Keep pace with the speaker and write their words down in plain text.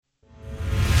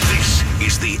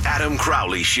The Adam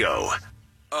Crowley Show.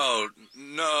 Oh,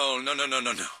 no.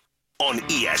 On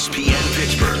ESPN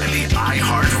Pittsburgh and the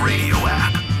iHeartRadio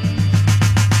app.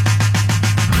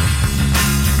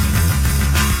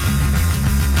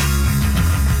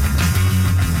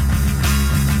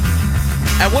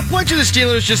 At what point do the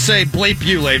Steelers just say, bleep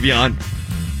you, Le'Veon?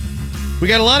 We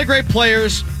got a lot of great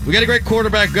players. We got a great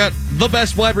quarterback. We got the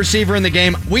best wide receiver in the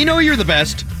game. We know you're the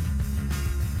best.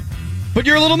 But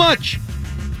you're a little much.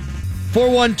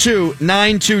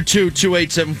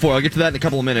 412-922-2874. I'll get to that in a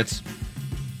couple of minutes.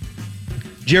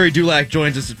 Jerry Dulac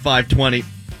joins us at 5:20.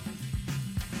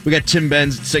 We got Tim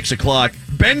Benz at 6 o'clock.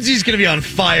 Benzy's going to be on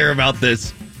fire about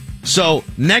this. So,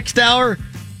 next hour,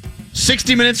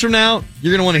 60 minutes from now,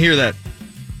 you're going to want to hear that.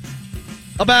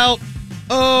 About,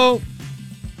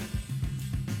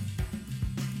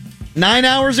 9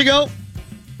 hours ago,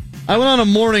 I went on a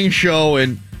morning show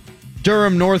in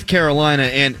Durham, North Carolina,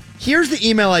 and here's the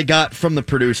email I got from the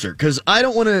producer, because I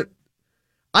don't want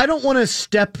to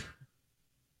step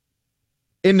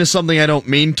into something I don't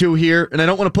mean to here, and I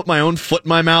don't want to put my own foot in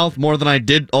my mouth more than I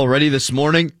did already this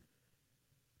morning.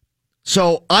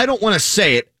 So I don't want to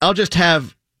say it. I'll just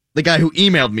have the guy who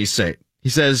emailed me say it. He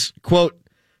says, quote,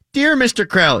 "Dear Mr.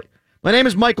 Crowley, my name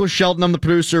is Michael Shelton. I'm the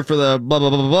producer for the blah, blah,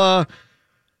 blah, blah, blah.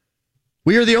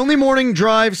 We are the only morning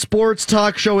drive sports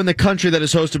talk show in the country that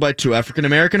is hosted by two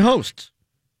African-American hosts."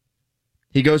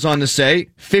 He goes on to say,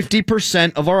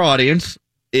 50% of our audience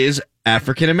is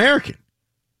African-American.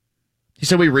 He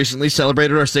said we recently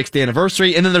celebrated our 6th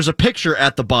anniversary, and then there's a picture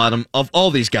at the bottom of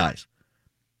all these guys.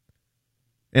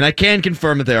 And I can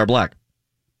confirm that they are black.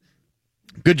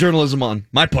 Good journalism on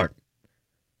my part.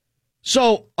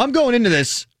 So I'm going into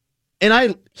this, and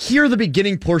I hear the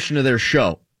beginning portion of their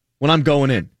show when I'm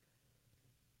going in.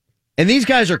 And these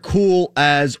guys are cool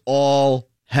as all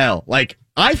hell. Like,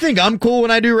 I think I'm cool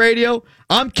when I do radio.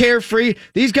 I'm carefree.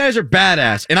 These guys are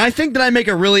badass. And I think that I make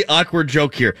a really awkward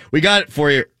joke here. We got it for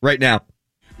you right now.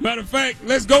 Matter of fact,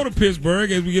 let's go to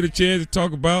Pittsburgh as we get a chance to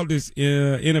talk about this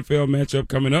NFL matchup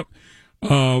coming up.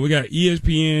 We got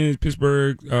ESPN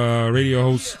Pittsburgh radio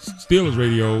host, Steelers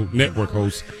radio network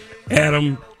host,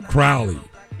 Adam Crowley.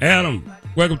 Adam,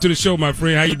 welcome to the show, my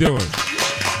friend. How you doing?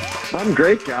 I'm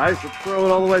great, guys. Let's throw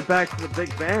it all the way back to the Big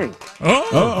Bang.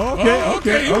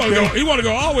 Okay. You want to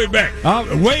go all the way back?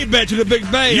 Way back to the Big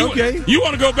Bang. You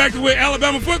want to go back to where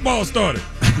Alabama football started?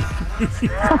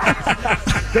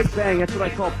 Big Bang. That's what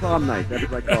I call prom night.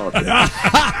 That's what I call it.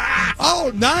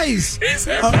 Oh, nice. He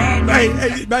said prom night.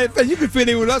 Hey, you can fit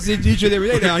in with us each and every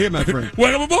day down here, my friend.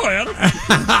 Welcome aboard, Adam.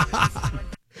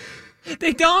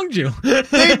 They donged you. They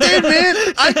did, man.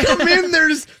 I come in,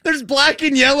 there's black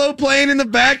and yellow playing in the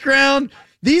background.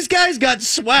 These guys got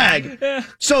swag. Yeah.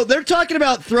 So they're talking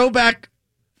about Throwback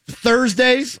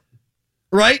Thursdays,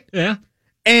 right? Yeah.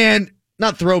 And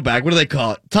not throwback, what do they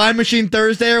call it? Time Machine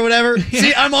Thursday or whatever? Yeah.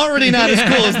 See, I'm already not as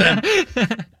cool as them.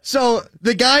 So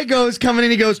the guy coming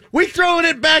in, he goes, "We throwing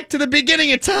it back to the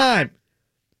beginning of time."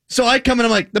 So I come in,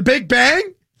 I'm like, "The Big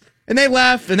Bang?" And they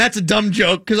laugh, and that's a dumb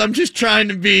joke because I'm just trying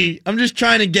to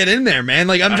get in there, man.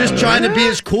 Like, I'm just trying to be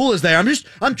as cool as they are.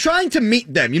 I'm trying to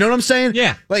meet them. You know what I'm saying?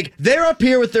 Yeah. Like, they're up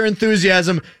here with their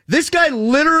enthusiasm. This guy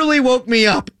literally woke me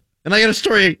up. And I got a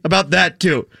story about that,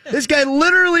 too. This guy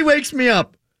literally wakes me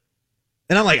up.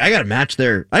 And I'm like, I got to match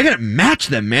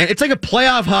them, man. It's like a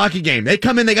playoff hockey game. They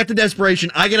come in, they got the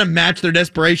desperation. I got to match their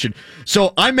desperation.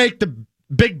 So I make the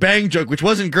Big Bang joke, which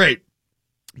wasn't great.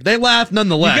 They laughed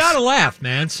nonetheless. You gotta laugh,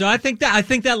 man. So I think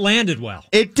that landed well.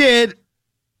 It did.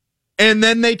 And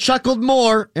then they chuckled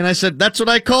more, and I said, "That's what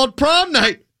I called prom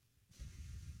night."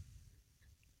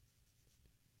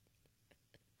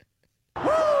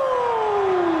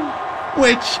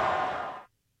 Which,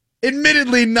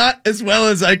 admittedly, not as well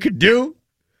as I could do.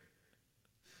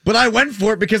 But I went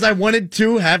for it because I wanted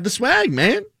to have the swag,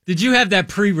 man. Did you have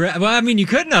that well, I mean, you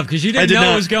couldn't have because you didn't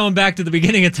know it was going back to the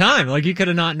beginning of time. Like, you could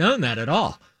have not known that at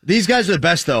all. These guys are the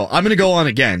best, though. I'm going to go on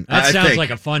again. That sounds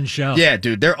like a fun show. Yeah,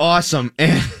 dude, they're awesome.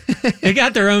 And they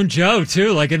got their own Joe,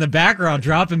 too, like in the background,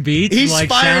 dropping beats. He's like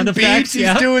firing sound effects. beats.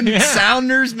 He's doing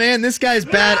sounders, man. This guy's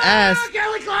badass.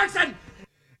 Kelly Clarkson!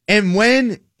 And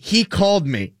when he called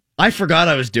me, I forgot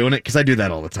I was doing it because I do that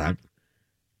all the time.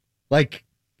 Like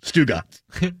Stugotz.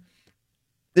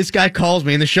 This guy calls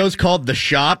me, and the show's called The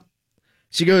Shop.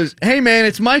 She goes, "Hey, man,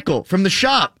 it's Michael from The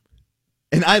Shop."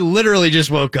 And I literally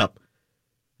just woke up.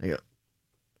 I go,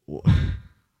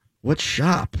 "What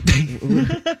shop?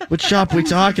 What shop are we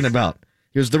talking about?"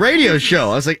 He goes, "The radio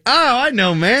show." I was like, "Oh, I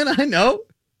know, man. I know."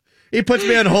 He puts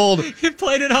me on hold. You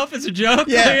played it off as a joke?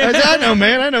 Yeah, I know,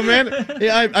 man.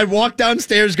 Yeah, I walk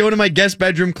downstairs, go to my guest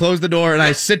bedroom, close the door, and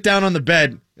I sit down on the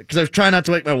bed because I was trying not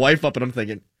to wake my wife up, and I'm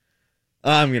thinking,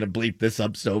 I'm going to bleep this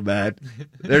up so bad.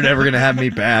 They're never going to have me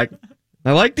back.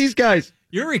 I like these guys.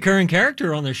 You're a recurring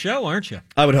character on the show, aren't you?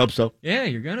 I would hope so. Yeah,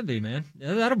 you're going to be, man.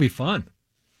 Yeah, that'll be fun.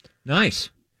 Nice.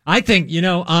 I think,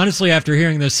 honestly, after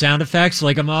hearing those sound effects,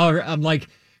 like I'm like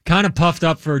kind of puffed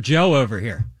up for Joe over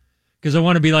here. Because I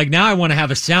want to be like, now I want to have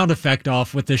a sound effect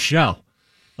off with this show.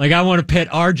 Like I want to pit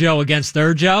our Joe against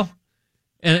their Joe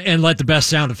and let the best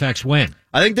sound effects win.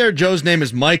 I think their Joe's name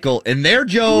is Michael, and their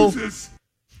Joe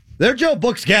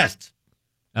books guests.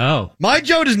 Oh. My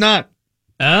Joe does not.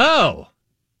 Oh.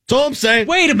 That's all I'm saying.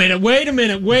 Wait a minute.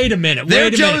 Their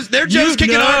Joe's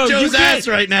kicking our Joe's ass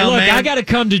right now, look, man. I got to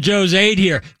come to Joe's aid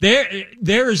here.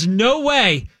 There is no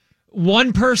way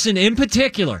one person in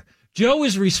particular. Joe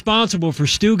is responsible for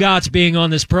Stu Gotts being on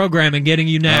this program and getting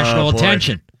you national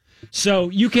attention. So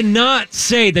you cannot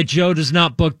say that Joe does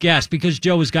not book guests because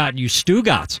Joe has gotten you Stu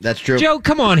Gotts. That's true. Joe,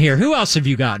 come on here. Who else have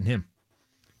you gotten him?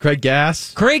 Craig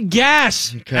Gass.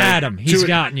 Okay. Adam, he's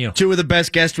gotten you. Two of the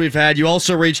best guests we've had. You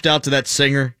also reached out to that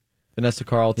singer. Vanessa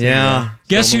Carlton. Yeah.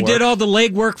 Guess who did all the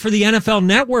legwork for the NFL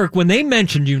Network when they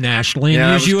mentioned you nationally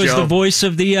and used you as the voice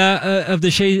of the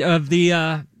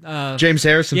James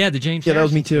Harrison. Yeah, the James. Yeah, that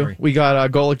was me too. Story. We got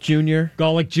Golick Jr.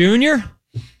 Golick Jr.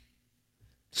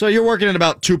 So you're working at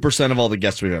about 2% of all the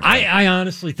guests we've ever had. I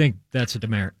honestly think that's a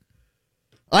demerit.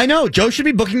 I know. Joe should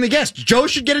be booking the guests. Joe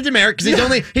should get a demerit because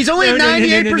he's only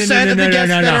 98% of the guests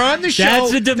that are on the show.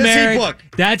 That's a demerit. Does he book?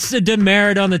 That's the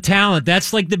demerit on the talent.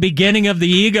 That's like the beginning of the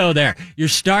ego there. You're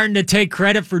starting to take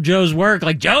credit for Joe's work.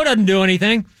 Like, Joe doesn't do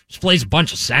anything. Just plays a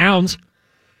bunch of sounds.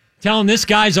 Telling this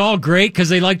guy's all great because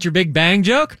they liked your Big Bang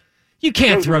joke? You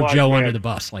can't throw Joe under the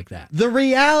bus like that. The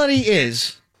reality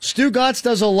is, Stu Gotts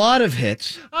does a lot of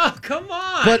hits. Oh, come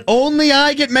on. But only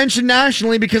I get mentioned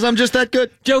nationally because I'm just that good.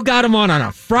 Joe got him on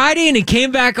a Friday, and he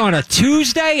came back on a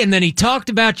Tuesday, and then he talked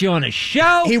about you on a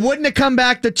show. He wouldn't have come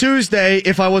back to Tuesday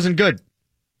if I wasn't good.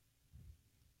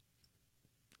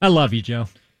 I love you, Joe.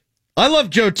 I love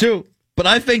Joe, too. But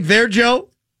I think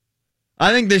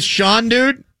I think this Sean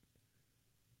dude,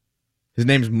 his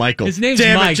name's Michael. His name's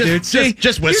Mike, dude.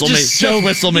 Just whistle me. Just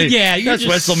whistle me. Yeah, you're just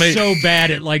whistle me. So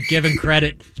bad at like giving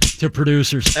credit to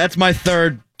producers. That's my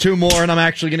third. Two more, and I'm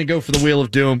actually going to go for the Wheel of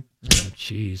Doom. Oh,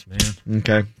 jeez, man.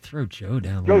 Okay. Throw Joe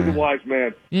down. Joe's a wise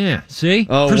man. Yeah, see?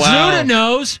 Oh, Presuda wow.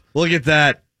 knows. Look at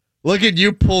that. Look at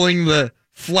you pulling the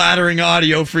flattering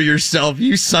audio for yourself,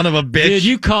 you son of a bitch. Dude,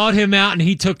 you called him out, and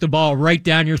he took the ball right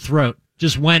down your throat.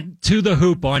 Just went to the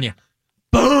hoop on you.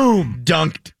 Boom!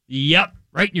 Dunked. Yep,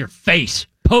 right in your face.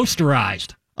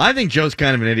 Posterized. I think Joe's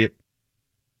kind of an idiot.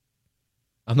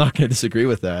 I'm not going to disagree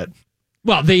with that.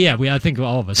 Well, I think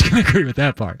all of us can agree with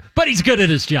that part. But he's good at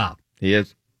his job. He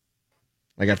is.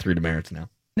 I got 3 demerits now.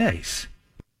 Nice.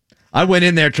 I went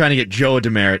in there trying to get Joe a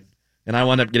demerit, and I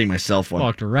wound up getting myself one.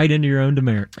 Walked right into your own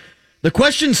demerit. The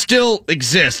question still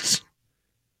exists.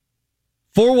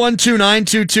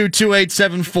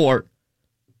 412-922-2874.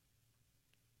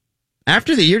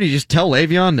 After the year, do you just tell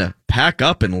Le'Veon to pack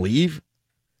up and leave?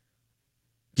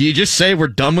 Do you just say we're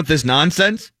done with this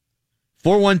nonsense?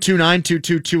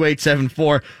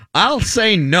 412-922-2874. I'll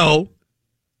say no.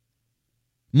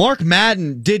 Mark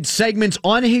Madden did segments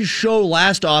on his show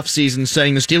last offseason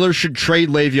saying the Steelers should trade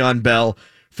Le'Veon Bell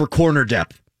for corner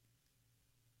depth.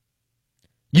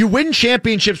 You win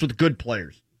championships with good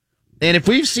players. And if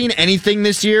we've seen anything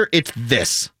this year, it's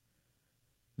this.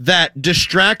 That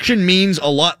distraction means a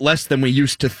lot less than we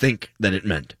used to think that it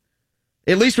meant.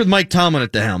 At least with Mike Tomlin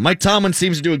at the helm. Mike Tomlin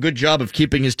seems to do a good job of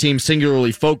keeping his team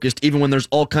singularly focused even when there's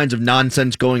all kinds of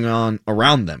nonsense going on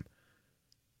around them.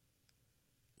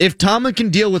 If Tomlin can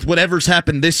deal with whatever's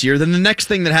happened this year, then the next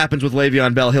thing that happens with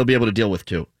Le'Veon Bell, he'll be able to deal with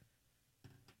too.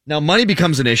 Now, money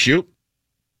becomes an issue.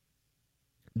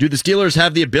 Do the Steelers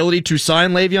have the ability to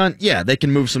sign Le'Veon? Yeah, they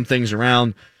can move some things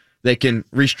around. They can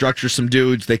restructure some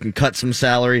dudes. They can cut some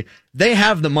salary. They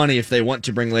have the money if they want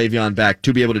to bring Le'Veon back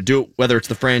to be able to do it, whether it's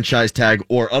the franchise tag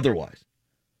or otherwise.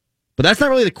 But that's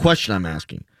not really the question I'm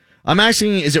asking. I'm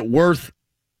asking, is it worth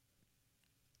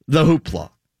the hoopla?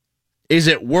 Is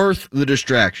it worth the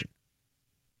distraction?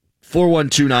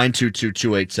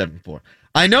 412-922-2874.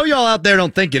 I know y'all out there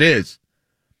don't think it is,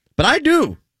 but I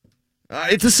do.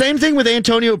 It's the same thing with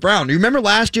Antonio Brown. You remember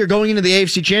last year going into the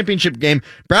AFC Championship game,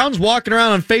 Brown's walking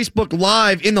around on Facebook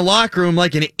Live in the locker room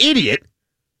like an idiot.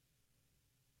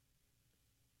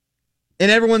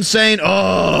 And everyone's saying,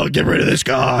 oh, get rid of this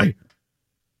guy.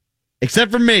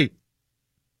 Except for me.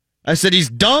 I said he's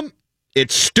dumb,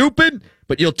 it's stupid,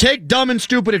 But you'll take dumb and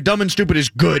stupid if dumb and stupid is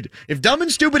good. If dumb and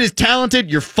stupid is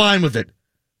talented, you're fine with it.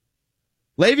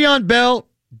 Le'Veon Bell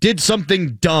did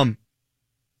something dumb.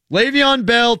 Le'Veon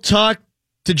Bell talked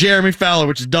to Jeremy Fowler,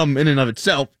 which is dumb in and of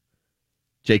itself.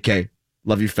 JK,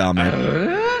 love you, Foul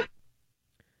man.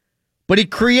 But he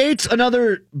creates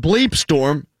another bleep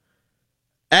storm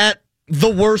at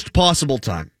the worst possible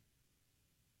time.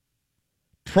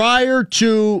 Prior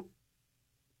to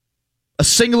a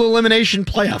single elimination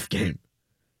playoff game.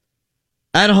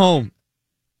 At home.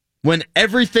 When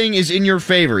everything is in your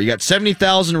favor. You got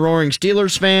 70,000 roaring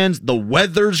Steelers fans. The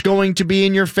weather's going to be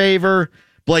in your favor.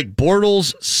 Blake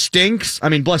Bortles stinks. I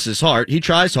mean, bless his heart. He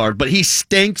tries hard, but he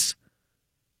stinks.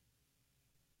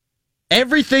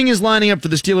 Everything is lining up for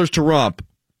the Steelers to romp.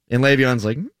 And Le'Veon's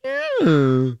like,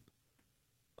 yeah,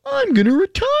 I'm going to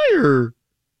retire.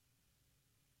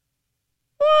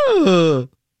 I'm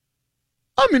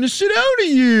going to sit out a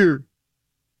year.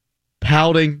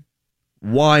 Pouting,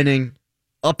 whining,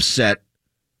 upset.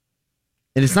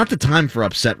 And it's not the time for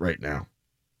upset right now.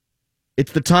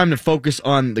 It's the time to focus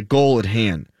on the goal at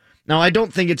hand. Now, I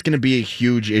don't think it's going to be a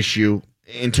huge issue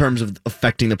in terms of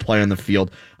affecting the play on the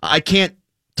field. I can't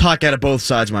talk out of both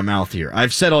sides of my mouth here.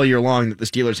 I've said all year long that the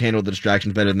Steelers handle the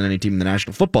distractions better than any team in the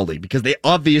National Football League because they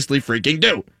obviously freaking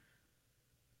do.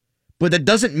 But that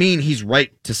doesn't mean he's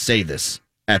right to say this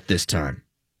at this time.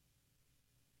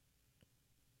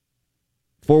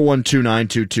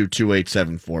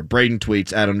 412-922-2874. Braden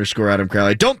tweets @_Adam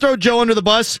Crowley. Don't throw Joe under the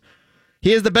bus.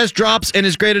 He has the best drops and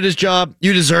is great at his job.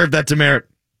 You deserve that demerit.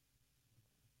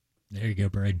 There you go,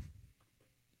 Braden.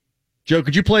 Joe,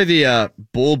 could you play the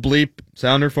bull bleep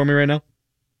sounder for me right now?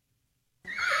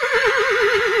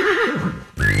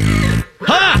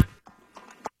 Ha!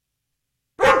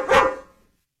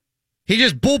 He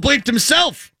just bull bleeped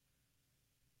himself.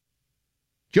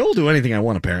 Joe will do anything I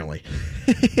want, apparently.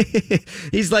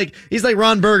 He's like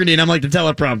Ron Burgundy, and I'm like the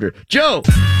teleprompter. Joe!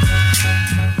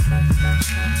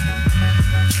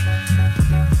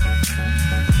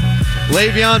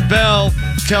 Le'Veon Bell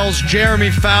tells Jeremy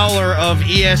Fowler of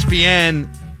ESPN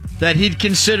that he'd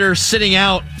consider sitting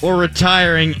out or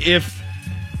retiring if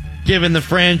given the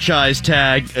franchise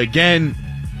tag. Again,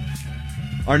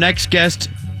 our next guest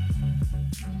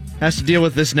has to deal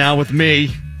with this now with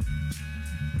me.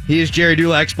 He is Jerry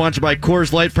Dulac, sponsored by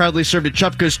Coors Light, proudly served at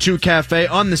Chupka's 2 Cafe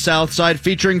on the South Side,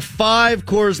 featuring 5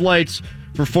 Coors Lights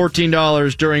for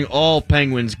 $14 during all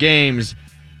Penguins games.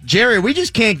 Jerry, we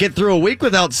just can't get through a week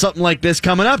without something like this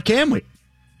coming up, can we?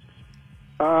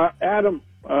 Adam,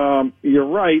 you're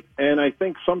right, and I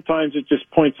think sometimes it just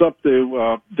points up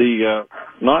to the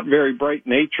not very bright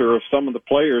nature of some of the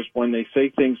players when they say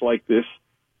things like this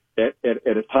at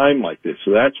a time like this.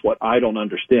 So that's what I don't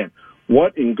understand.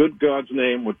 What in good God's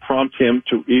name would prompt him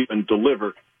to even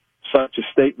deliver such a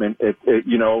statement at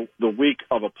the week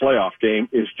of a playoff game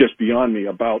is just beyond me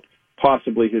about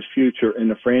possibly his future in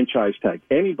the franchise tag.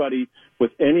 Anybody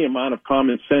with any amount of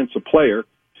common sense, a player,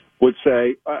 would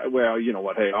say, well, you know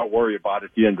what, hey, I'll worry about it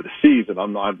at the end of the season.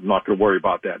 I'm not going to worry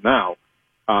about that now.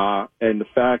 And the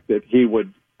fact that he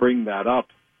would bring that up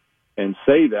and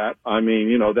say that, I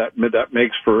mean, that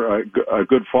makes for a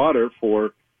good fodder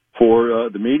for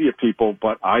the media people,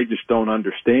 but I just don't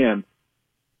understand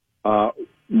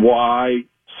why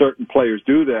certain players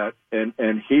do that. And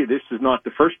this is not the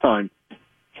first time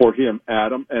for him,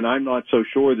 Adam, and I'm not so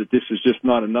sure that this is just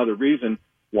not another reason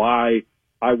why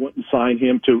I wouldn't sign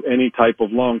him to any type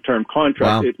of long-term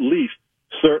contract, At least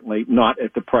certainly not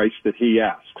at the price that he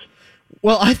asks.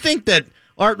 Well, I think that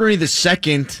Art Rooney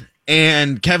II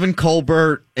and Kevin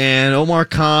Colbert and Omar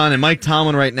Khan and Mike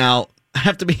Tomlin right now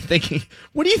have to be thinking,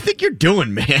 what do you think you're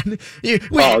doing, man? There's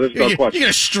no question. You're going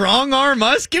to strong-arm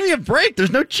us? Give me a break.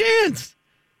 There's no chance.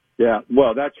 Yeah,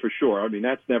 well, that's for sure. I mean,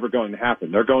 that's never going to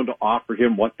happen. They're going to offer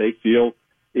him what they feel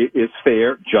is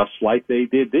fair, just like they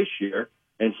did this year,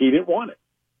 and he didn't want it.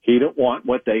 He didn't want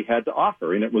what they had to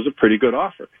offer, and it was a pretty good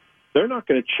offer. They're not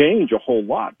going to change a whole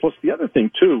lot. Plus, the other thing,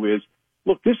 too, is,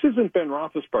 look, this isn't Ben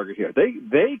Roethlisberger here.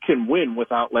 They can win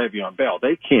without Le'Veon Bell.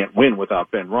 They can't win without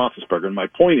Ben Roethlisberger. And my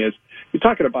point is, you're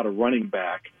talking about a running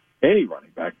back, any running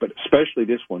back, but especially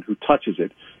this one who touches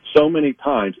it so many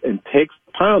times and takes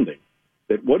pounding.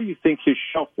 That what do you think his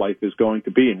shelf life is going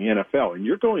to be in the NFL? And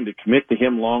you're going to commit to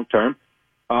him long term.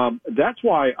 That's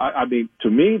why, I mean, to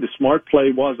me, the smart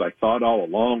play was, I thought all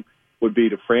along, would be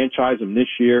to franchise him this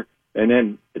year. And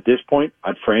then at this point,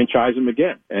 I'd franchise him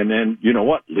again. And then, you know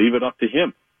what, leave it up to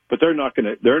him. But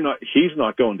he's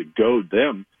not going to goad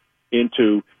them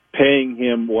into paying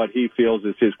him what he feels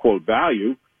is his quote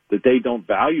value, that they don't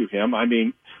value him. I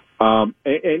mean,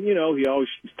 he always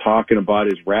is talking about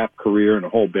his rap career and a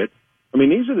whole bit. I mean,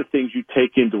 these are the things you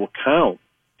take into account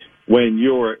when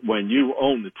you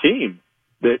own the team.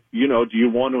 That, you know, do you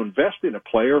want to invest in a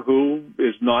player who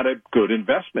is not a good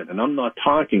investment? And I'm not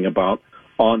talking about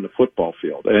on the football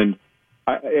field. And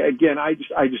I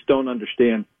just don't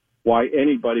understand why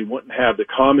anybody wouldn't have the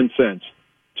common sense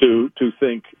to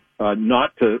think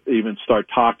not to even start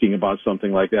talking about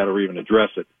something like that or even address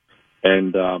it.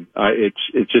 And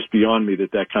it's just beyond me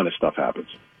that kind of stuff happens.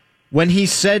 When he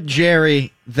said,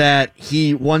 Jerry, that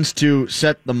he wants to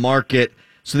set the market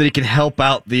so that he can help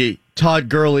out the Todd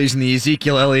Gurley's and the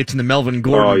Ezekiel Elliott's and the Melvin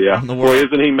Gordon. Oh, yeah. In the world. Boy,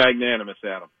 isn't he magnanimous,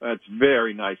 Adam? That's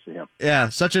very nice of him. Yeah,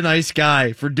 such a nice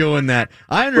guy for doing that.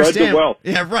 I understand. Spread the wealth.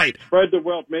 Yeah, right. Spread the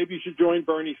wealth. Maybe you should join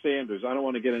Bernie Sanders. I don't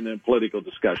want to get into a political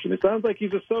discussion. It sounds like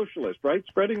he's a socialist, right?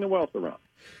 Spreading the wealth around.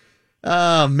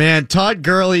 Oh, man. Todd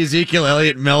Gurley, Ezekiel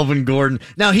Elliott, Melvin Gordon.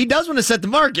 Now, he does want to set the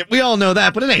market. We all know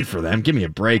that, but it ain't for them. Give me a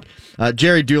break.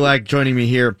 Jerry Dulac joining me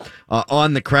here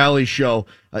on the Crowley Show.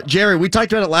 Jerry, we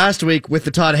talked about it last week with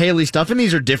the Todd Haley stuff, and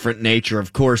these are different nature,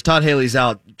 of course. Todd Haley's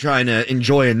out trying to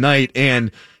enjoy a night,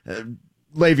 and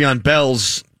Le'Veon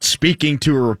Bell's speaking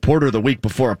to a reporter the week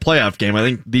before a playoff game. I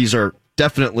think these are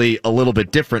definitely a little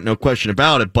bit different, no question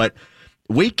about it, but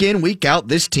week in, week out,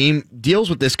 this team deals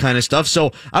with this kind of stuff.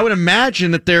 So I would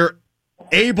imagine that they're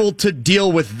able to deal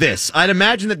with this. I'd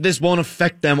imagine that this won't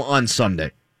affect them on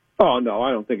Sunday. Oh, no,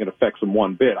 I don't think it affects them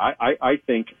one bit. I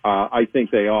think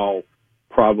they all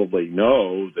probably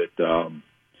know that,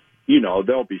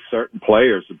 there'll be certain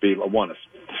players that want to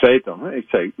say to them, they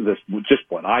say this, just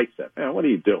what I said. Man, what are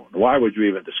you doing? Why would you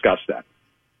even discuss that?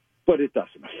 But it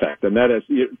doesn't affect them. That is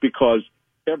because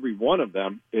every one of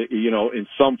them, in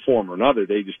some form or another,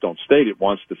 they just don't state it,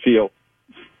 wants to feel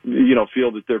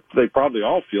that they probably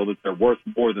all feel that they're worth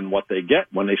more than what they get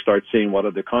when they start seeing what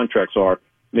other contracts are,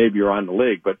 maybe around the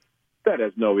league. But that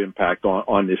has no impact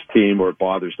on this team or it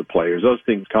bothers the players. Those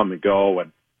things come and go,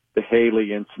 and the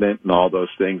Haley incident and all those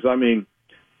things. I mean,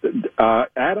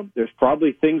 Adam, there's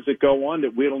probably things that go on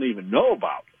that we don't even know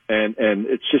about. And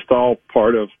it's just all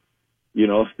part of,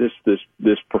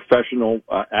 this professional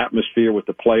atmosphere with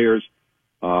the players,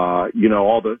 all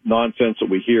the nonsense that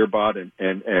we hear about and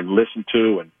listen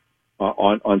to and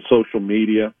on social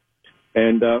media.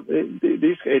 And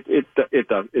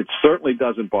it certainly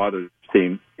doesn't bother the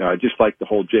team, just like the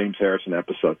whole James Harrison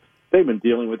episode. They've been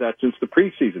dealing with that since the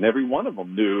preseason. Every one of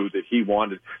them knew that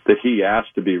he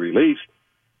asked to be released.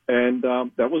 And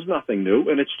that was nothing new.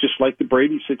 And it's just like the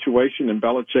Brady situation and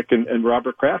Belichick and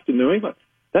Robert Kraft in New England.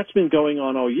 That's been going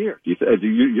on all year.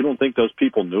 You don't think those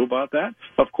people knew about that?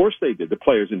 Of course they did. The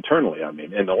players internally,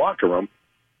 in the locker room,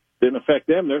 didn't affect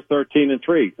them. They're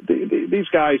 13-3. These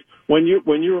guys, when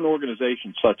you're an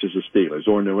organization such as the Steelers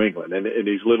or New England, and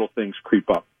these little things creep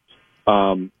up,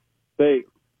 they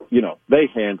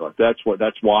handle it.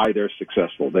 That's why they're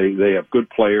successful. They have good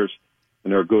players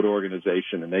and they're a good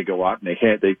organization, and they go out and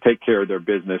they take care of their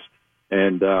business.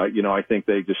 And, I think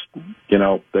they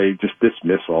just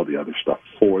dismiss all the other stuff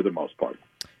for the most part.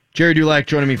 Jerry Dulac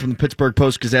joining me from the Pittsburgh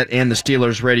Post-Gazette and the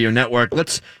Steelers Radio Network.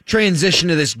 Let's transition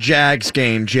to this Jags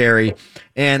game, Jerry.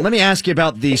 And let me ask you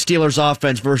about the Steelers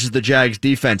offense versus the Jags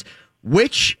defense.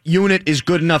 Which unit is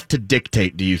good enough to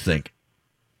dictate, do you think?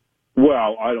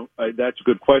 Well, that's a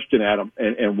good question, Adam.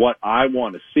 And what I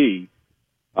want to see,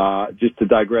 just to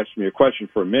digress from your question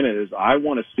for a minute, is I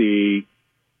want to see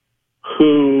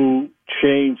who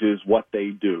changes what they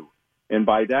do. And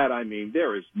by that, I mean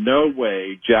there is no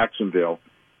way Jacksonville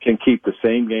can keep the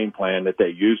same game plan that they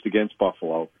used against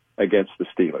Buffalo against the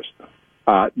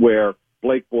Steelers, where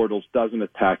Blake Bortles doesn't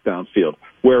attack downfield,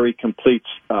 where he completes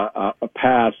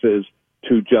passes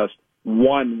to just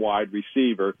one wide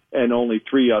receiver and only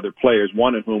three other players,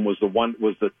 one of whom was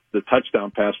the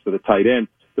touchdown pass to the tight end,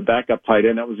 the backup tight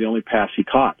end. That was the only pass he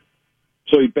caught.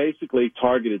 So he basically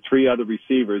targeted three other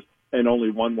receivers and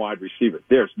only one wide receiver.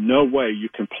 There's no way you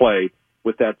can play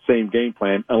with that same game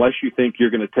plan unless you think you're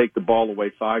going to take the ball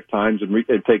away 5 times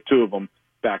and take 2 of them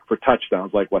back for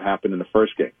touchdowns like what happened in the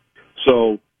first game.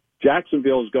 So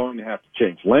Jacksonville is going to have to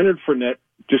change. Leonard Fournette,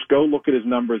 just go look at his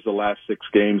numbers the last 6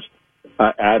 games.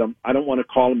 Adam, I don't want to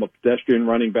call him a pedestrian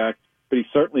running back, but he's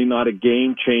certainly not a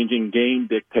game-changing,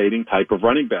 game-dictating type of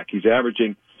running back. He's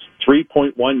averaging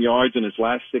 3.1 yards in his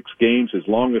last 6 games. His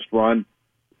longest run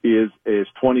is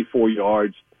 24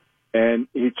 yards, and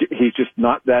he's just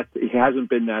not that. He hasn't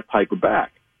been that type of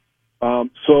back.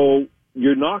 So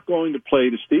you're not going to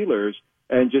play the Steelers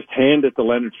and just hand it to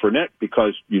Leonard Fournette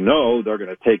because they're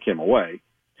going to take him away.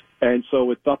 And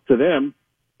so it's up to them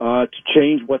to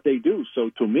change what they do. So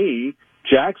to me,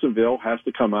 Jacksonville has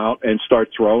to come out and start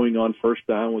throwing on first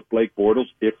down with Blake Bortles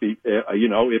if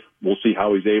we'll see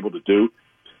how he's able to do.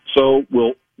 So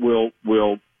will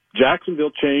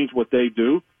Jacksonville change what they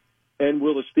do? And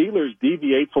will the Steelers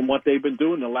deviate from what they've been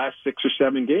doing the last 6 or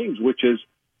 7 games, which is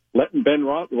letting Ben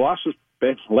Roethlisberger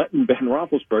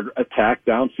attack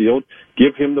downfield,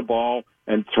 give him the ball,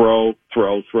 and throw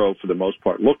for the most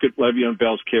part. Look at Le'Veon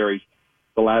Bell's carries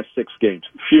the last 6 games,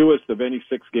 fewest of any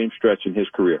 6-game stretch in his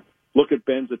career. Look at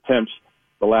Ben's attempts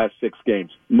the last 6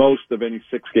 games, most of any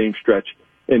 6-game stretch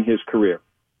in his career.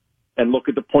 And look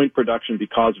at the point production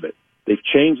because of it. They've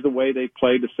changed the way they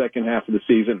played the second half of the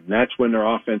season, and that's when their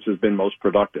offense has been most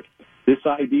productive. This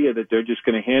idea that they're just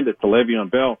going to hand it to Le'Veon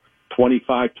Bell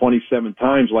 25, 27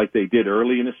 times like they did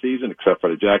early in the season, except for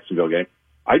the Jacksonville game,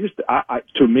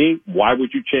 to me, why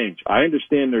would you change? I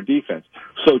understand their defense.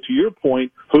 So to your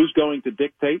point, who's going to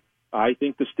dictate? I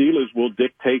think the Steelers will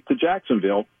dictate to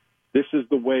Jacksonville, this is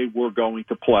the way we're going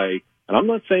to play. And I'm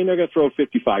not saying they're going to throw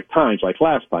 55 times like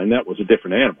last time. That was a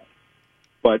different animal.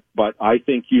 But I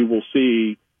think you will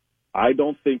see, I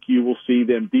don't think you will see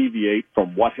them deviate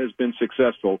from what has been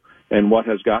successful and what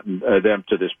has gotten them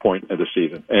to this point of the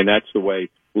season. And that's the way,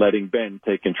 letting Ben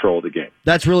take control of the game.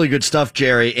 That's really good stuff,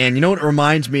 Jerry. And you know what it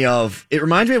reminds me of? It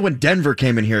reminds me of when Denver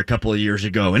came in here a couple of years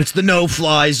ago, and it's the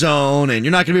no-fly zone, and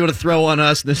you're not going to be able to throw on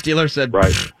us. And the Steelers said,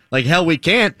 right, like hell we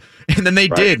can't. And then they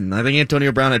did. And I think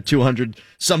Antonio Brown had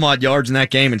 200-some-odd yards in that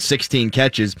game and 16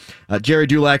 catches. Jerry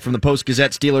Dulac from the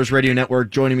Post-Gazette Steelers Radio Network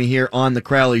joining me here on the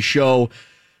Crowley Show.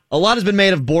 A lot has been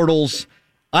made of Bortles.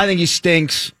 I think he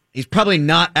stinks. He's probably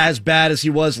not as bad as he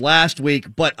was last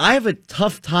week, but I have a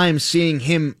tough time seeing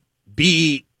him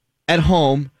be at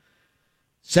home.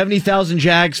 70,000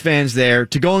 Jags fans there,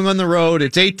 to going on the road.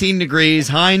 It's 18 degrees,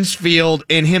 Heinz Field,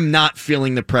 and him not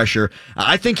feeling the pressure.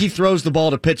 I think he throws the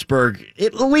ball to Pittsburgh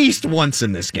at least once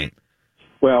in this game.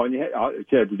 Well, and all you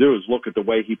had to do is look at the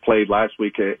way he played last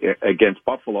week against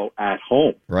Buffalo at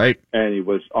home. Right. And he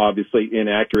was obviously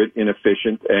inaccurate,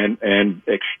 inefficient, and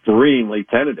extremely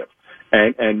tentative.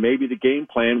 And maybe the game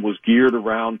plan was geared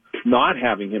around not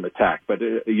having him attack. But,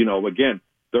 again,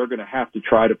 they're going to have to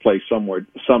try to play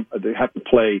they have to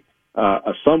play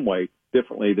some way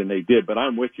differently than they did. But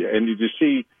I'm with you. And you just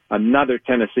see another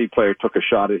Tennessee player took a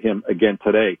shot at him again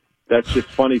today. That's just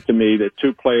funny to me that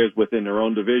 2 players within their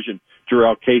own division,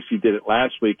 Jarrell Casey did it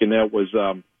last week, and that was,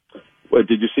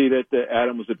 did you see that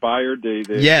Adam was at Bayard,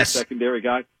 the secondary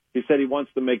guy? He said he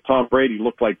wants to make Tom Brady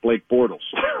look like Blake Bortles.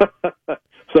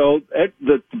 So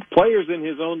the players in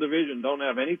his own division don't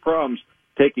have any problems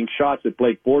taking shots at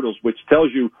Blake Bortles, which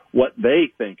tells you what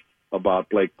they think about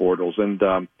Blake Bortles. And,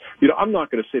 I'm not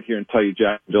going to sit here and tell you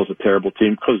Jacksonville's a terrible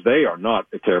team, because they are not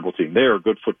a terrible team. They are a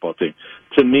good football team.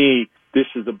 To me, this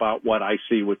is about what I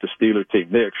see with the Steeler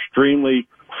team. They're extremely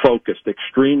focused,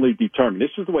 extremely determined.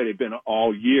 This is the way they've been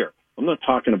all year. I'm not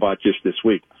talking about just this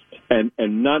week. And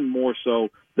none more so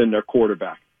than their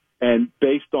quarterback. And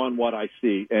based on what I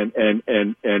see and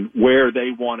where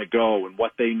they want to go and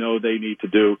what they know they need to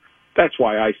do, that's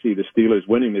why I see the Steelers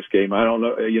winning this game. I don't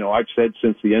know. I've said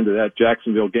since the end of that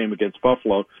Jacksonville game against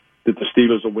Buffalo that the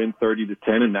Steelers will win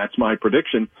 30-10, and that's my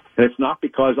prediction. And it's not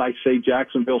because I say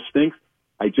Jacksonville stinks.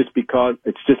 It's just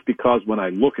because when I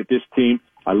look at this team,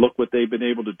 I look what they've been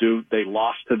able to do. They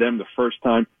lost to them the first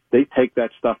time. They take that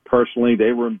stuff personally.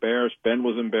 They were embarrassed. Ben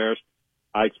was embarrassed.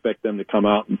 I expect them to come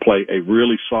out and play a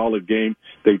really solid game.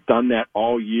 They've done that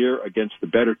all year against the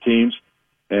better teams,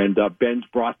 and Ben's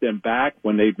brought them back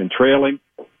when they've been trailing.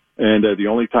 And the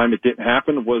only time it didn't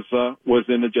happen was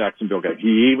in the Jacksonville game.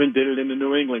 He even did it in the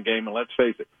New England game, and let's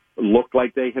face it looked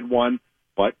like they had won.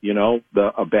 But,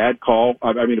 a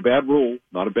bad rule,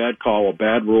 not a bad call, a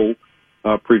bad rule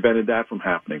prevented that from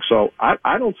happening. So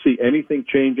I don't see anything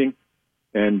changing,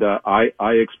 and I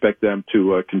expect them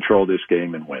to control this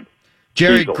game and win.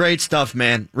 Jerry, great stuff,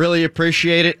 man. Really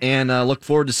appreciate it, and look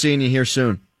forward to seeing you here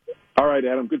soon. All right,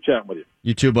 Adam. Good chatting with you.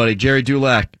 You too, buddy. Jerry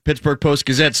Dulac, Pittsburgh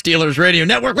Post-Gazette, Steelers Radio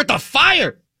Network with the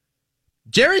fire.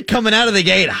 Jerry coming out of the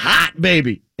gate hot,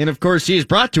 baby. And, of course, he is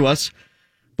brought to us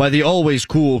by the always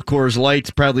cool Coors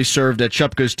Light, proudly served at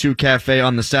Chupka's 2 Cafe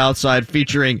on the South Side,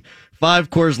 featuring 5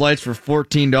 Coors Lights for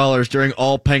 $14 during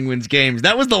all Penguins games.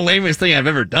 That was the lamest thing I've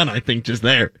ever done, I think, just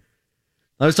there.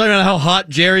 I was talking about how hot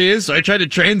Jerry is, so I tried to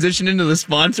transition into the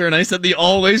sponsor, and I said the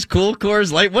always cool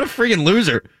Coors Light. What a friggin'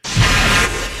 loser.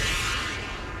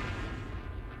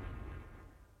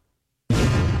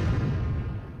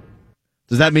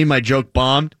 Does that mean my joke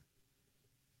bombed?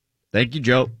 Thank you,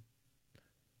 Joe.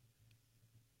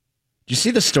 Did you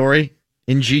see the story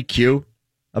in GQ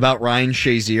about Ryan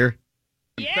Shazier?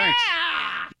 Yeah! Thanks.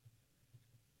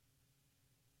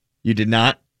 You did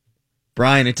not?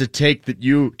 Brian, it's a take that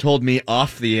you told me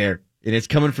off the air. and it's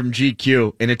coming from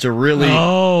GQ, and it's a really...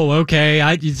 Oh,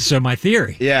 okay. So my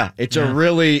theory. Yeah, it's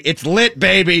lit,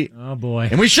 baby. Oh, boy.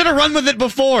 And we should have run with it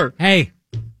before. Hey,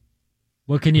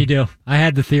 what can you do? I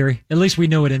had the theory. At least we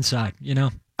know it inside, you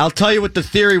know? I'll tell you what the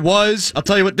theory was. I'll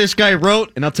tell you what this guy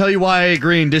wrote, and I'll tell you why I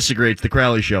agree and disagree. It's the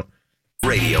Crowley Show.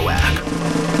 Radio app.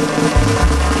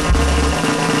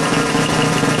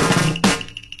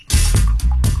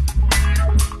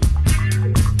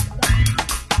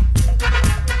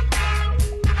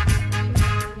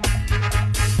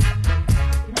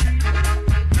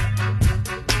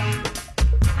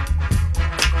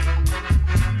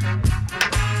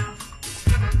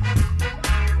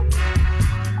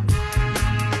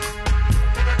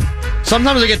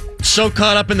 Sometimes I get so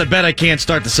caught up in the bed I can't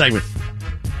start the segment.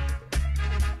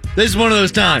 This is one of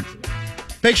those times.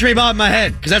 Picture me bobbing my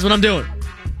head, because that's what I'm doing.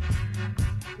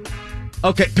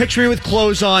 Okay, picture me with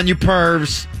clothes on, you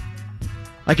pervs.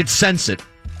 I could sense it.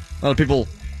 A lot of people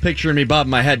picturing me bobbing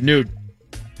my head nude.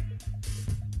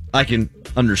 I can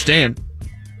understand.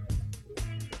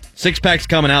 6-pack's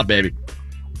coming out, baby.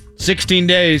 16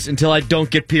 days until I don't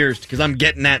get pierced, because I'm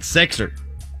getting that sixer.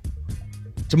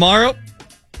 Tomorrow,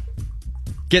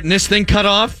 getting this thing cut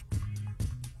off.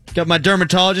 Got my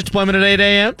dermatologist appointment at 8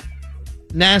 a.m.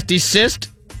 Nasty cyst.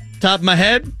 Top of my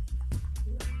head.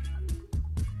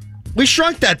 We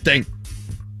shrunk that thing.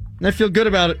 And I feel good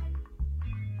about it.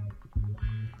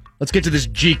 Let's get to this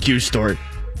GQ story.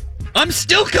 I'm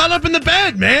still caught up in the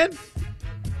bed, man.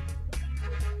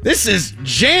 This is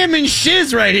jam and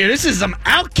shiz right here. This is some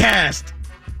Outcast.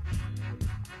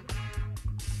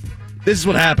 This is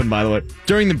what happened, by the way.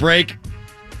 During the break,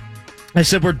 I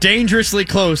said we're dangerously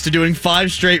close to doing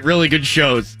 5 straight really good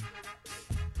shows.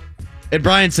 And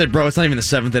Brian said, bro, it's not even the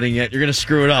 7th inning yet. You're going to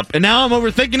screw it up. And now I'm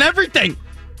overthinking everything.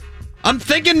 I'm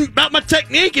thinking about my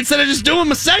technique instead of just doing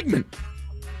my segment.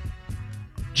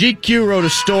 GQ wrote a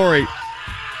story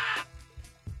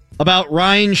about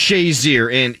Ryan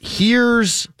Shazier, and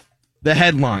here's the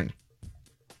headline.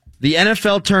 The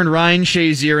NFL turned Ryan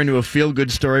Shazier into a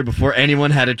feel-good story before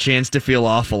anyone had a chance to feel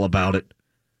awful about it.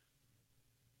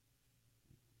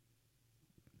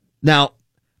 Now,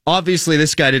 obviously,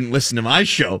 this guy didn't listen to my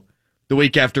show the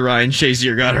week after Ryan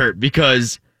Shazier got hurt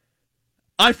because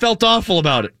I felt awful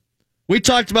about it. We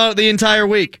talked about it the entire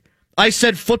week. I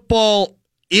said football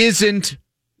isn't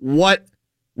what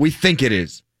we think it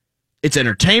is. It's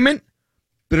entertainment,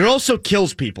 but it also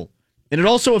kills people, and it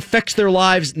also affects their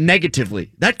lives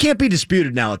negatively. That can't be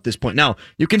disputed now at this point. Now,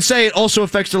 you can say it also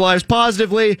affects their lives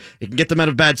positively. It can get them out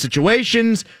of bad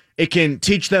situations. It can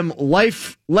teach them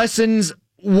life lessons,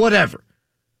 whatever.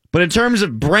 But in terms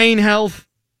of brain health,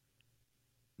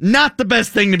 not the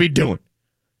best thing to be doing.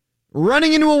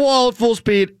 Running into a wall at full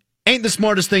speed ain't the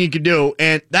smartest thing you could do,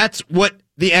 and that's what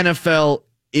the NFL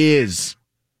is.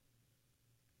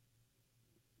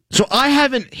 So I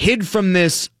haven't hid from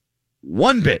this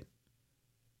one bit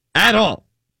at all.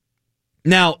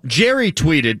 Now, Jerry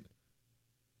tweeted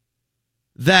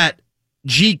that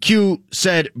GQ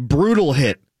said brutal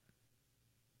hit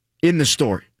in the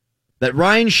story. That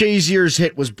Ryan Shazier's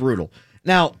hit was brutal.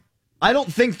 Now, I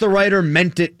don't think the writer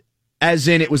meant it as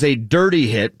in it was a dirty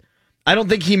hit. I don't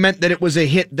think he meant that it was a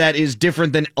hit that is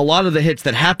different than a lot of the hits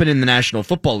that happen in the National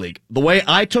Football League. The way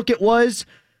I took it was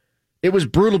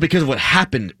brutal because of what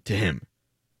happened to him.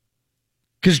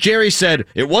 Because Jerry said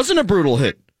it wasn't a brutal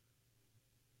hit.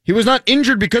 He was not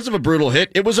injured because of a brutal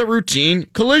hit. It was a routine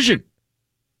collision.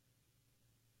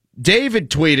 David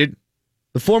tweeted,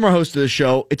 the former host of the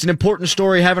show, it's an important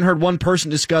story. Haven't heard one person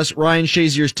discuss Ryan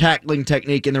Shazier's tackling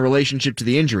technique in the relationship to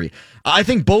the injury. I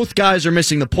think both guys are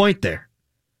missing the point there.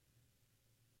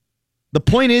 The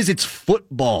point is, it's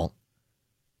football.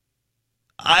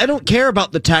 I don't care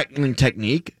about the tackling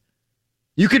technique.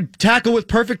 You could tackle with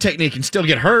perfect technique and still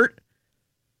get hurt.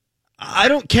 I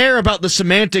don't care about the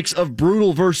semantics of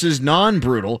brutal versus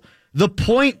non-brutal. The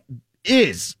point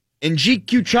is, and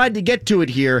GQ tried to get to it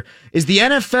here, is the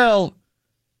NFL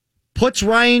puts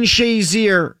Ryan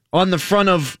Shazier on the front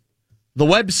of the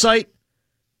website.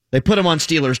 They put him on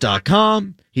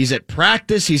Steelers.com. He's at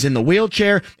practice. He's in the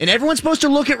wheelchair. And everyone's supposed to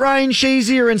look at Ryan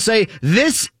Shazier and say,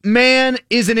 this man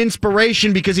is an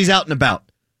inspiration because he's out and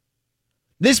about.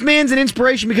 This man's an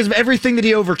inspiration because of everything that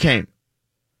he overcame.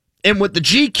 And what the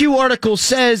GQ article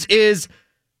says is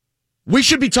we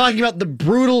should be talking about the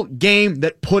brutal game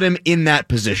that put him in that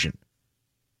position.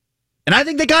 And I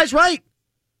think the guy's right.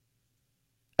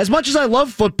 As much as I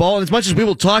love football, and as much as we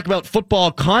will talk about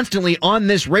football constantly on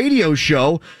this radio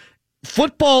show,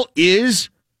 football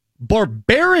is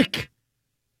barbaric.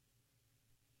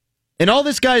 And all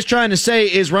this guy is trying to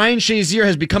say is Ryan Shazier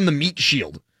has become the meat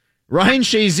shield. Ryan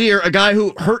Shazier, a guy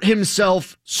who hurt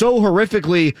himself so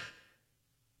horrifically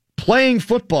playing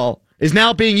football, is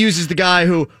now being used as the guy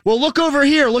who, well, look over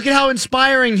here. Look at how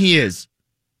inspiring he is.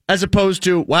 As opposed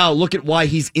to, wow, look at why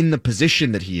he's in the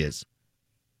position that he is.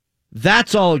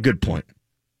 That's all a good point.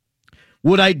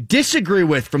 What I disagree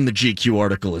with from the GQ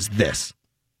article is this.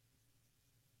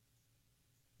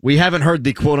 We haven't heard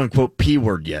the quote-unquote P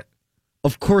word yet.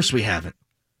 Of course we haven't.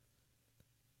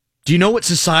 Do you know what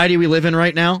society we live in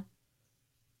right now?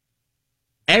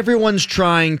 Everyone's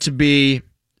trying to be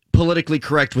politically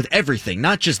correct with everything,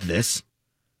 not just this.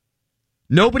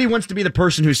 Nobody wants to be the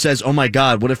person who says, oh my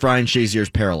God, what if Ryan Shazier's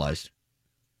paralyzed?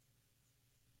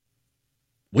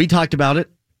 We talked about it.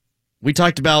 We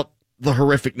talked about the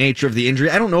horrific nature of the injury.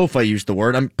 I don't know if I used the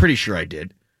word. I'm pretty sure I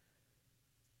did.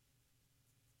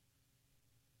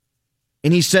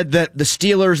 And he said that the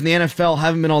Steelers and the NFL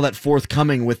haven't been all that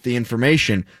forthcoming with the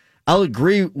information. I'll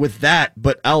agree with that,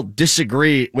 but I'll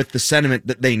disagree with the sentiment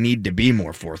that they need to be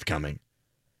more forthcoming.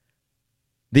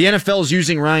 The NFL is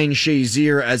using Ryan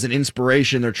Shazier as an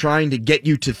inspiration. They're trying to get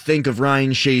you to think of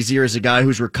Ryan Shazier as a guy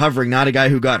who's recovering, not a guy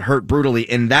who got hurt brutally.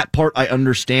 And that part I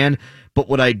understand. But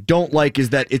what I don't like is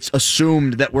that it's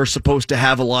assumed that we're supposed to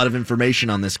have a lot of information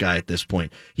on this guy at this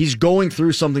point. He's going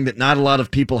through something that not a lot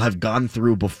of people have gone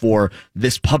through before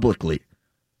this publicly.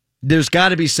 There's got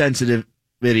to be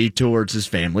sensitivity towards his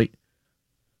family.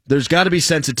 There's got to be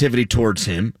sensitivity towards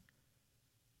him.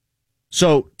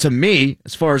 So, to me,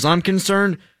 as far as I'm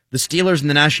concerned, the Steelers and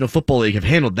the National Football League have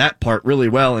handled that part really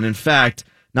well. And in fact,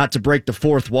 not to break the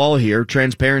fourth wall here,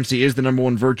 transparency is the number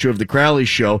one virtue of the Crowley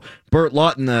Show. Burt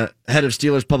Lawton, the head of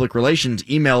Steelers Public Relations,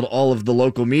 emailed all of the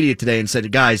local media today and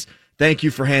said, guys, thank you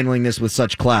for handling this with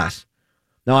such class.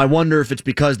 Now, I wonder if it's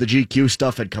because the GQ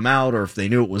stuff had come out or if they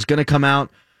knew it was going to come out.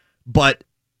 But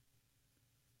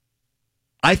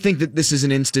I think that this is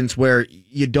an instance where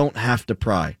you don't have to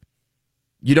pry.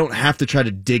 You don't have to try to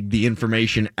dig the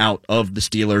information out of the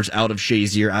Steelers, out of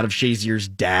Shazier, out of Shazier's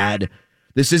dad.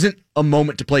 This isn't a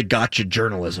moment to play gotcha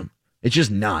journalism. It's just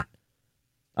not.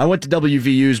 I went to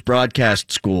WVU's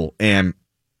broadcast school, and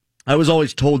I was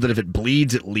always told that if it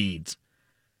bleeds, it leads.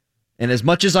 And as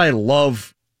much as I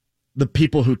love the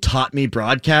people who taught me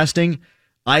broadcasting,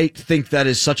 I think that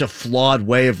is such a flawed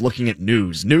way of looking at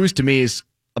news. News to me is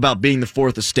about being the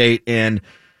fourth estate, and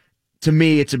to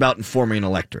me, it's about informing an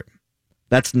electorate.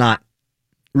 That's not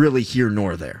really here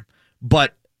nor there.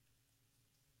 But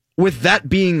with that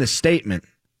being the statement,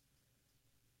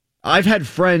 I've had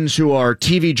friends who are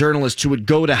TV journalists who would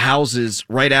go to houses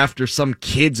right after some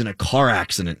kid's in a car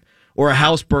accident or a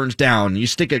house burns down. You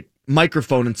stick a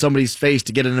microphone in somebody's face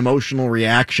to get an emotional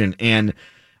reaction, and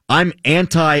I'm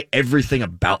anti everything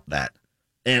about that.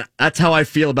 And that's how I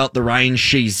feel about the Ryan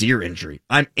Shazier injury.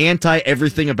 I'm anti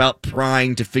everything about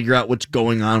prying to figure out what's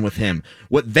going on with him.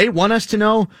 What they want us to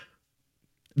know,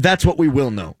 that's what we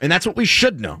will know. And that's what we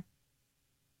should know.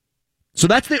 So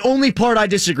that's the only part I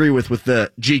disagree with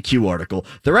the GQ article.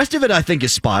 The rest of it I think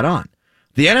is spot on.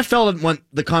 The NFL didn't want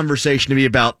the conversation to be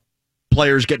about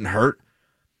players getting hurt.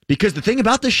 Because the thing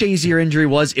about the Shazier injury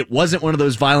was it wasn't one of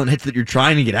those violent hits that you're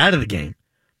trying to get out of the game.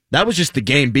 That was just the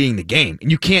game being the game. And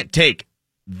you can't take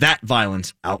that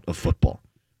violence out of football.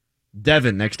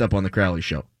 Devin, next up on the Crowley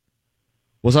Show.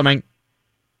 What's up, man?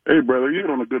 Hey, brother,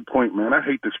 you're on a good point, man. I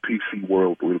hate this PC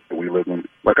world we live in.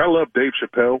 Like, I love Dave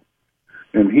Chappelle,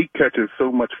 and he catches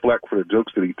so much flack for the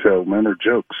jokes that he tells, man. They're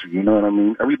jokes, you know what I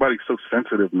mean? Everybody's so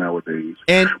sensitive nowadays.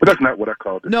 But that's not what I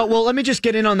call it. No, well, let me just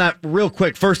get in on that real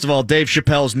quick. First of all, Dave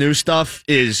Chappelle's new stuff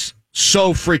is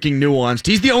so freaking nuanced.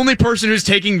 He's the only person who's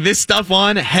taking this stuff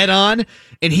on head on,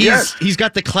 and he's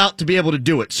got the clout to be able to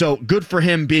do it. So good for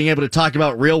him being able to talk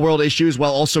about real world issues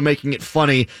while also making it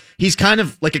funny. He's kind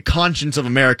of like a conscience of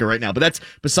America right now, but that's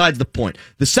besides the point.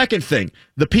 The second thing,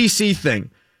 the PC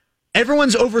thing,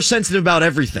 everyone's oversensitive about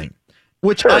everything,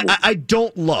 which I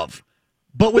don't love.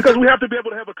 But because we have to be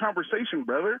able to have a conversation,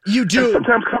 brother. You do. And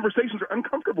sometimes conversations are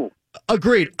uncomfortable.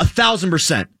 Agreed,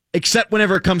 1,000%. Except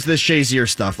whenever it comes to this Shazier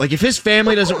stuff. Like, if his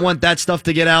family doesn't want that stuff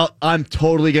to get out, I'm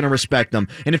totally going to respect them.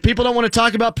 And if people don't want to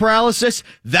talk about paralysis,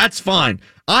 that's fine.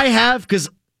 I have, because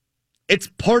it's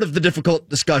part of the difficult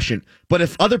discussion. But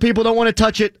if other people don't want to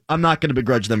touch it, I'm not going to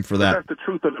begrudge them for that. That's the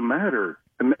truth of the matter.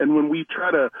 And when we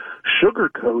try to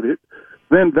sugarcoat it,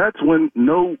 then that's when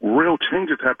no real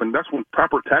changes happen. That's when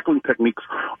proper tackling techniques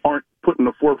aren't put in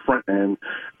the forefront, and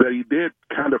that he did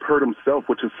kind of hurt himself,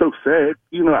 which is so sad.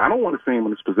 You know, I don't want to see him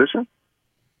in this position.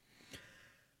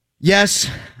 Yes,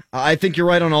 I think you're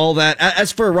right on all that.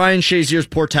 As for Ryan Shazier's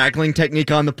poor tackling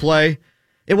technique on the play,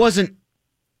 it wasn't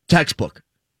textbook,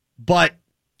 but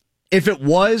If it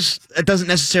was, it doesn't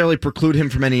necessarily preclude him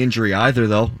from any injury either,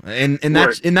 though. And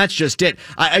that's just it.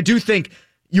 I do think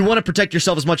you want to protect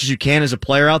yourself as much as you can as a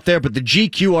player out there, but the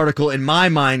GQ article, in my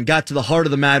mind, got to the heart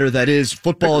of the matter that is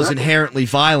football is inherently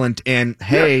violent, and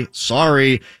hey,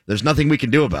 sorry, there's nothing we can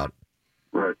do about it.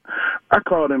 Right. I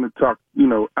called in to talk,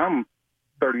 I'm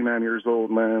 39 years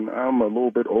old, man. I'm a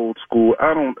little bit old school.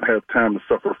 I don't have time to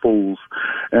suffer fools.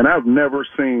 And I've never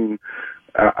seen,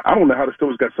 I don't know how the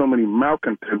Steelers got so many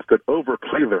malcontents that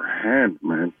overplay their hand,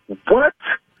 man. What?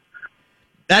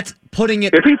 That's putting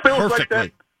it if he feels perfectly.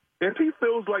 Like that, if he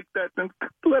feels like that, then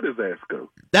let his ass go.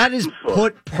 That is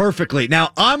put perfectly.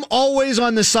 Now, I'm always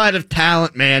on the side of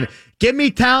talent, man. Give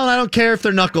me talent. I don't care if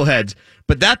they're knuckleheads.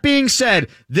 But that being said,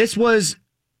 this was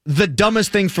the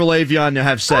dumbest thing for Le'Veon to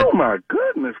have said. Oh, my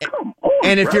goodness. Come on.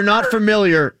 And if you're not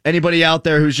familiar, anybody out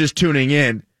there who's just tuning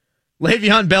in,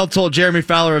 Le'Veon Bell told Jeremy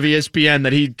Fowler of ESPN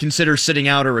that he'd consider sitting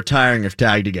out or retiring if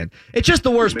tagged again. It's just the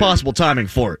worst possible timing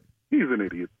for it. He's an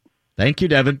idiot. Thank you,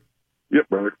 Devin. Yep,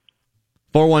 brother.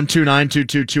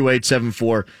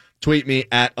 412-922-2874. Tweet me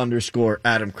at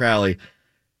 _Adam Crowley.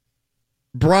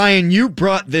 Brian, you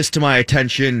brought this to my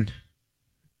attention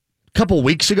a couple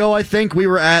weeks ago, I think. We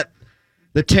were at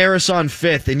the Terrace on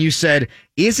 5th, and you said,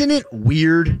 isn't it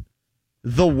weird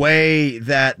the way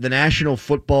that the National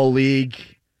Football League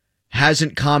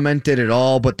hasn't commented at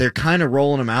all, but they're kind of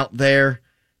rolling him out there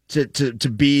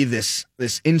to be this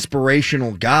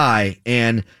inspirational guy?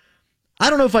 And I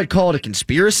don't know if I'd call it a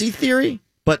conspiracy theory,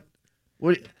 but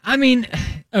I mean,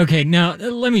 okay, now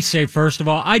let me say, first of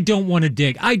all, I don't want to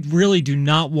dig. I really do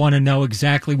not want to know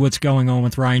exactly what's going on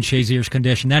with Ryan Shazier's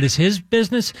condition. That is his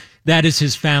business. That is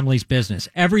his family's business.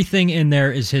 Everything in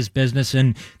there is his business.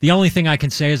 And the only thing I can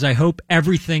say is I hope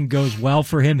everything goes well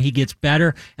for him. He gets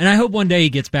better. And I hope one day he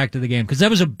gets back to the game, because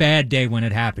that was a bad day when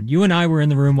it happened. You and I were in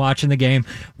the room watching the game.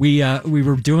 We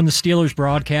were doing the Steelers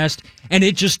broadcast, and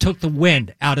it just took the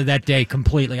wind out of that day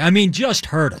completely. I mean, just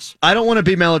hurt us. I don't want to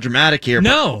be melodramatic here.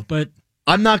 No, but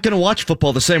I'm not going to watch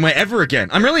football the same way ever again.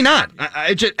 I'm really not.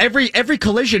 I just every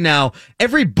collision now,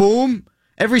 every boom,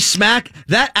 every smack,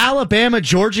 that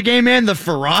Alabama-Georgia game, man, the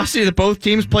ferocity that both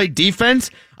teams played defense,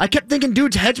 I kept thinking,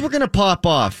 dudes, heads were going to pop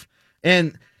off.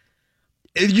 And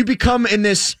you become in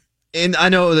this, and I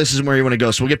know this isn't where you want to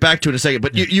go, so we'll get back to it in a second,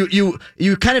 but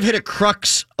you kind of hit a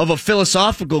crux of a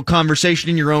philosophical conversation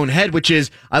in your own head, which is,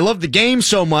 I love the game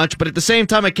so much, but at the same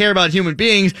time I care about human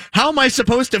beings. How am I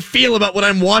supposed to feel about what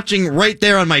I'm watching right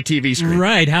there on my TV screen?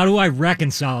 Right. How do I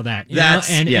reconcile that? Yes.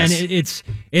 And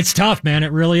it's tough, man.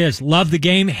 It really is. Love the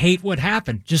game, hate what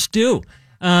happened. Just do.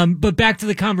 But back to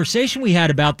the conversation we had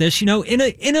about this, in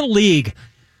a league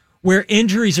where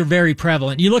injuries are very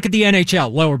prevalent. You look at the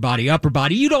NHL, lower body, upper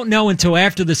body. You don't know until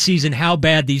after the season how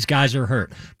bad these guys are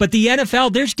hurt. But the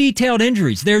NFL, there's detailed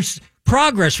injuries. There's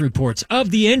progress reports of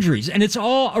the injuries. And it's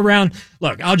all around,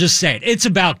 look, I'll just say it. It's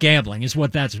about gambling is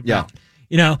what that's about.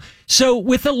 Yeah. So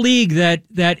with a league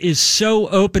that is so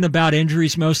open about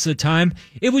injuries most of the time,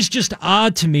 it was just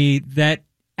odd to me that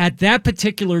at that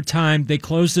particular time, they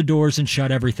closed the doors and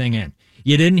shut everything in.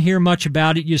 You didn't hear much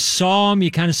about it. You saw them. You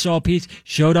kind of saw Pete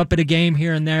showed up at a game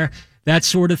here and there, that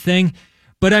sort of thing.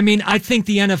 But, I mean, I think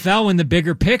the NFL in the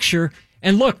bigger picture,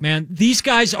 and look, man, these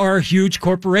guys are a huge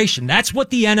corporation. That's what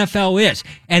the NFL is.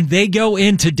 And they go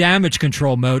into damage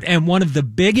control mode. And one of the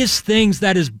biggest things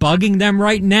that is bugging them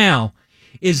right now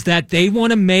is that they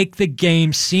want to make the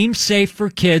game seem safe for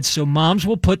kids, so moms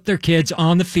will put their kids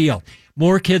on the field.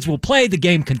 More kids will play. The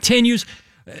game continues.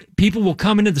 People will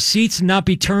come into the seats and not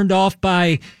be turned off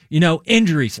by,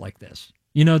 injuries like this,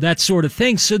 that sort of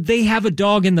thing. So they have a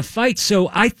dog in the fight. So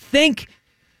I think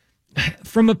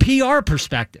from a PR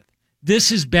perspective,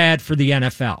 this is bad for the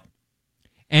NFL.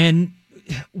 And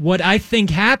what I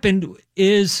think happened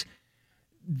is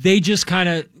they just kind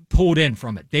of pulled in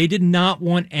from it. They did not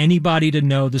want anybody to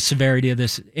know the severity of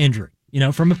this injury.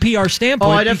 From a PR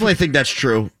standpoint. Oh, I definitely think that's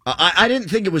true. I didn't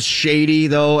think it was shady,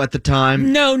 though, at the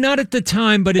time. No, not at the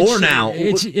time, but or now.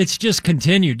 It's just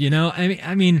continued,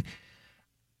 I mean,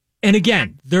 and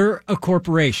again, they're a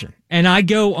corporation. And I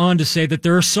go on to say that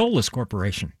they're a soulless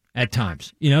corporation at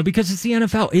times, because it's the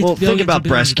NFL. It's think about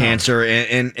breast cancer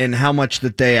and how much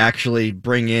that they actually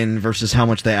bring in versus how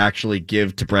much they actually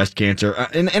give to breast cancer.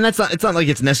 And it's not like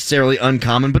it's necessarily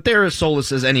uncommon, but they're as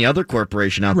soulless as any other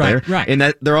corporation out there. Right. And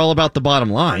that they're all about the bottom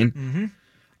line.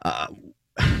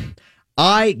 Mm-hmm.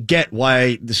 I get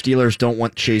why the Steelers don't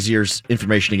want Shazier's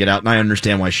information to get out, and I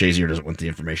understand why Shazier doesn't want the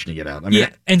information to get out. I mean,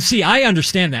 and see, I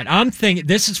understand that. I'm thinking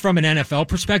this is from an NFL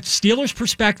perspective. Steelers'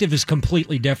 perspective is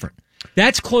completely different.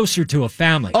 That's closer to a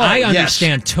family. Oh, I yes.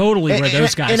 understand totally where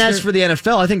those guys. And as for the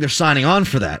NFL, I think they're signing on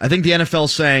for that. I think the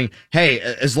NFL's saying, "Hey,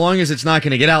 as long as it's not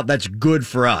going to get out, that's good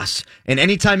for us." And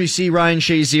anytime you see Ryan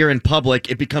Shazier in public,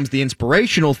 it becomes the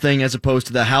inspirational thing as opposed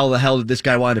to the "how the hell did this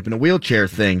guy wind up in a wheelchair"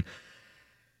 thing.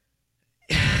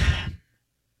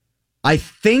 I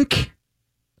think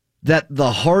that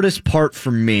the hardest part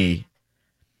for me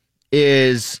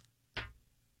is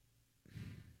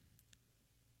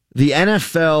the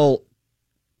NFL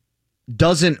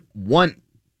doesn't want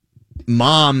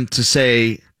mom to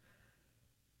say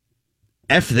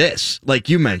F this, like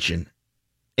you mentioned.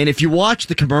 And if you watch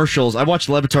the commercials, I watch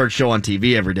the Le Batard show on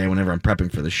TV every day whenever I'm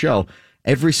prepping for the show.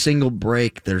 Every single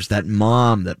break, there's that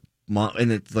mom,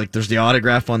 and it's like there's the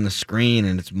autograph on the screen,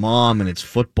 and it's mom, and it's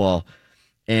football.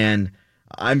 And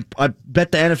I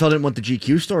bet the NFL didn't want the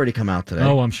GQ story to come out today.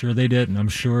 Oh, I'm sure they didn't. I'm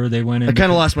sure they went in. I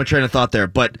kind of lost my train of thought there,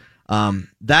 but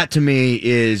that to me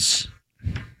is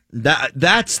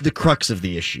that's the crux of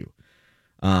the issue.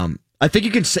 I think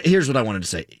you can say, here's what I wanted to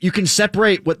say. You can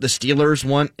separate what the Steelers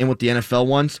want and what the NFL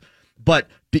wants, but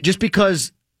just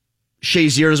because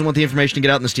Shazier doesn't want the information to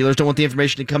get out and the Steelers don't want the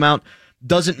information to come out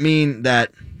doesn't mean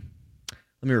that.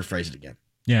 Let me rephrase it again.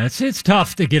 Yeah, it's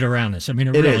tough to get around this. I mean,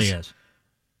 it really is.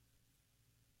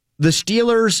 The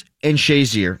Steelers and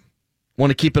Shazier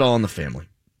want to keep it all in the family.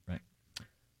 Right.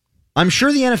 I'm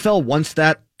sure the NFL wants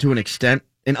that to an extent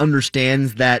and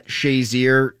understands that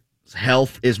Shazier's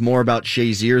health is more about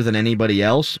Shazier than anybody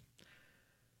else.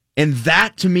 And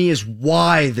that, to me, is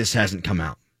why this hasn't come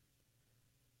out.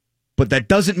 But that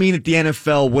doesn't mean that the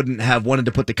NFL wouldn't have wanted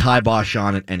to put the kibosh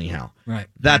on it anyhow. Right.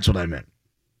 That's what I meant.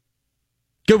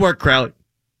 Good work, Crowley.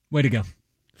 Way to go.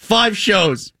 5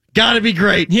 shows. Gotta be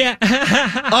great. Yeah.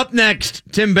 Up next,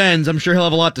 Tim Benz. I'm sure he'll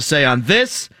have a lot to say on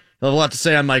this. He'll have a lot to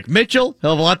say on Mike Mitchell.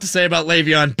 He'll have a lot to say about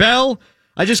Le'Veon Bell.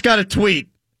 I just got a tweet.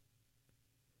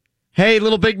 Hey,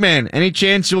 little big man, any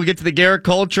chance you'll get to the Garrett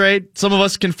Cole trade? Some of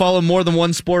us can follow more than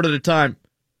one sport at a time.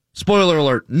 Spoiler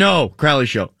alert. No, Crowley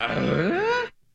Show.